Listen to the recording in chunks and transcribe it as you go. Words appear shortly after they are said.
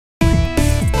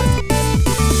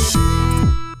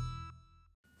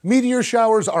Meteor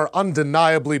showers are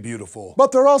undeniably beautiful,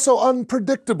 but they're also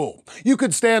unpredictable. You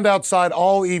could stand outside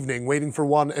all evening waiting for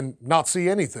one and not see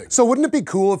anything. So wouldn't it be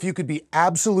cool if you could be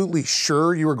absolutely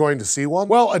sure you were going to see one?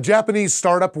 Well, a Japanese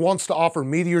startup wants to offer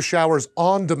meteor showers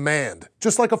on demand,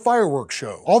 just like a fireworks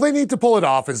show. All they need to pull it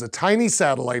off is a tiny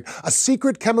satellite, a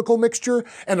secret chemical mixture,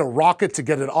 and a rocket to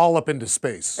get it all up into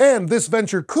space. And this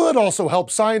venture could also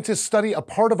help scientists study a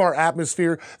part of our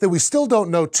atmosphere that we still don't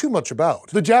know too much about.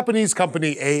 The Japanese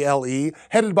company ALE,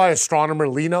 headed by astronomer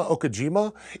Lina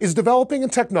Okajima, is developing a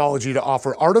technology to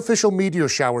offer artificial meteor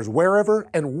showers wherever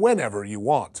and whenever you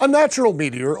want. A natural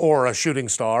meteor, or a shooting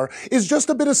star, is just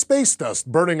a bit of space dust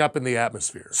burning up in the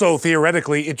atmosphere. So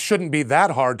theoretically, it shouldn't be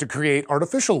that hard to create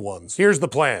artificial ones. Here's the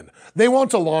plan. They want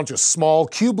to launch a small,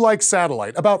 cube-like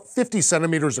satellite about 50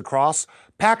 centimeters across,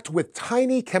 packed with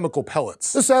tiny chemical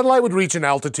pellets. The satellite would reach an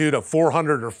altitude of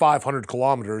 400 or 500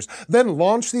 kilometers, then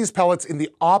launch these pellets in the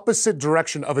opposite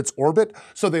direction of its orbit,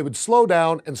 so they would slow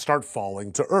down and start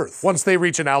falling to Earth. Once they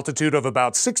reach an altitude of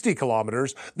about 60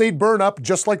 kilometers, they'd burn up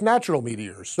just like natural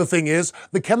meteors. The thing is,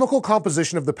 the chemical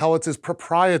composition of the pellets is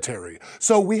proprietary,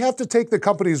 so we have to take the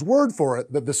company's word for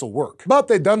it that this'll work. But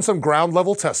they've done some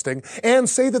ground-level testing and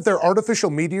say that their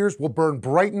artificial meteors will burn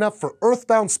bright enough for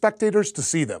Earthbound spectators to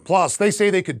see them. Plus, they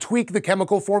say they could tweak the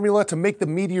chemical formula to make the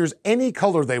meteors any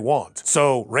color they want.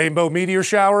 So, rainbow meteor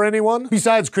shower, anyone?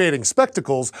 Besides creating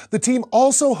spectacles, the team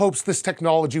also hopes this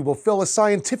technology will fill a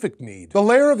scientific need. The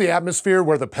layer of the atmosphere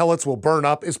where the pellets will burn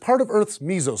up is part of Earth's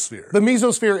mesosphere. The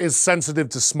mesosphere is sensitive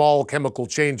to small chemical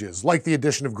changes, like the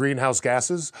addition of greenhouse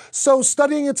gases, so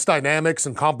studying its dynamics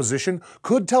and composition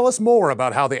could tell us more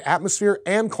about how the atmosphere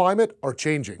and climate are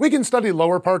changing. We can study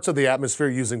lower parts of the atmosphere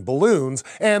using balloons,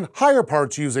 and higher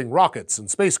parts using rockets and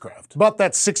spacecraft. But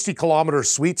that 60-kilometer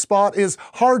sweet spot is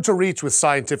hard to reach with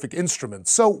scientific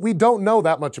instruments, so we don't know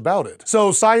that much about it.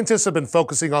 So scientists have been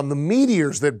focusing on the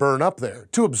meteors that burn up there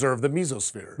to observe the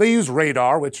mesosphere. They use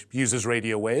radar, which uses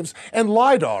radio waves, and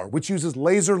LiDAR, which uses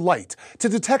laser light, to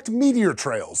detect meteor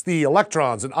trails, the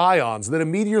electrons and ions that a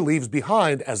meteor leaves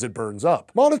behind as it burns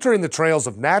up. Monitoring the trails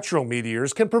of natural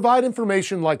meteors can provide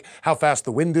information like how fast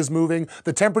the wind is moving,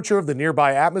 the temperature of the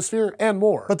nearby atmosphere, and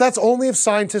more. But that's only if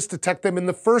scientists detect them in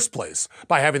the first place,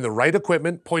 by having the right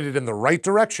equipment pointed in the right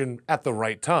direction at the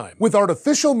right time. With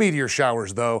artificial meteor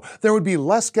showers, though, there would be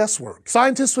less guesswork.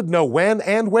 Scientists would know when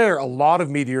and where a lot of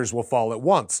meteors will fall at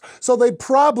once, so they'd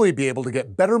probably be able to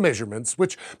get better measurements,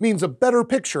 which means a better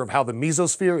picture of how the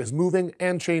mesosphere is moving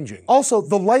and changing. Also,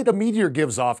 the light a meteor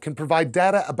gives off can provide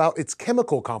data about its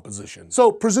chemical composition.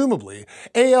 So, presumably,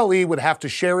 ALE would have to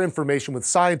share information with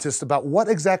scientists about what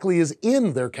exactly is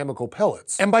in their chemical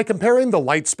pellets. And by comparing the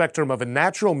light spectrum of a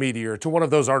natural meteor to one of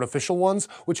those artificial ones,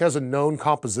 which has a known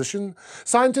composition,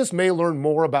 scientists may learn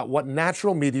more about what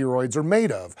natural meteoroids are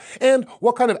made of, and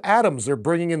what kind of atoms they're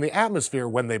bringing in the atmosphere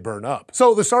when they burn up.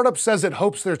 So the startup says it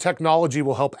hopes their technology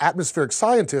will help atmospheric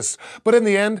scientists, but in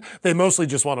the end, they mostly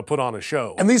just want to put on a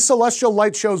show. And these celestial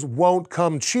light shows won't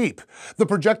come cheap. The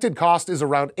projected cost is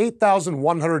around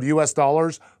 $8,100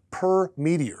 US per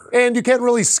meteor. And you can't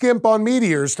really skimp on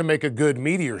meteors to make a good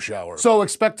meteor shower. So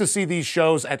expect to see these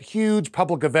shows at huge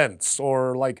public events,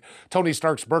 or like Tony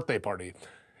Stark's birthday party.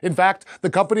 In fact, the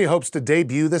company hopes to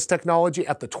debut this technology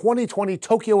at the 2020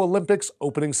 Tokyo Olympics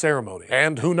opening ceremony.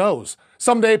 And who knows?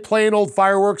 Someday plain old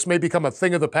fireworks may become a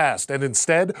thing of the past, and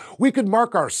instead, we could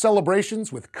mark our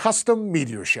celebrations with custom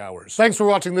meteor showers. Thanks for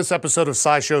watching this episode of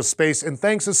SciShow Space, and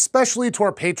thanks especially to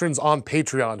our patrons on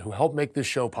Patreon who help make this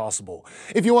show possible.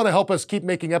 If you want to help us keep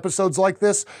making episodes like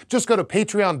this, just go to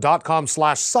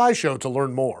patreon.com/SciShow to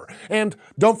learn more. And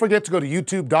don't forget to go to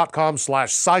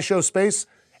youtube.com/SciShowSpace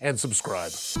and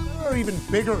subscribe. There are even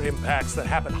bigger impacts that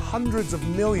happened hundreds of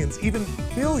millions, even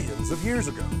billions of years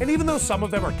ago. And even though some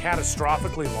of them are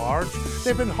catastrophically large,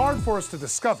 they've been hard for us to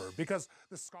discover because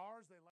the scars they left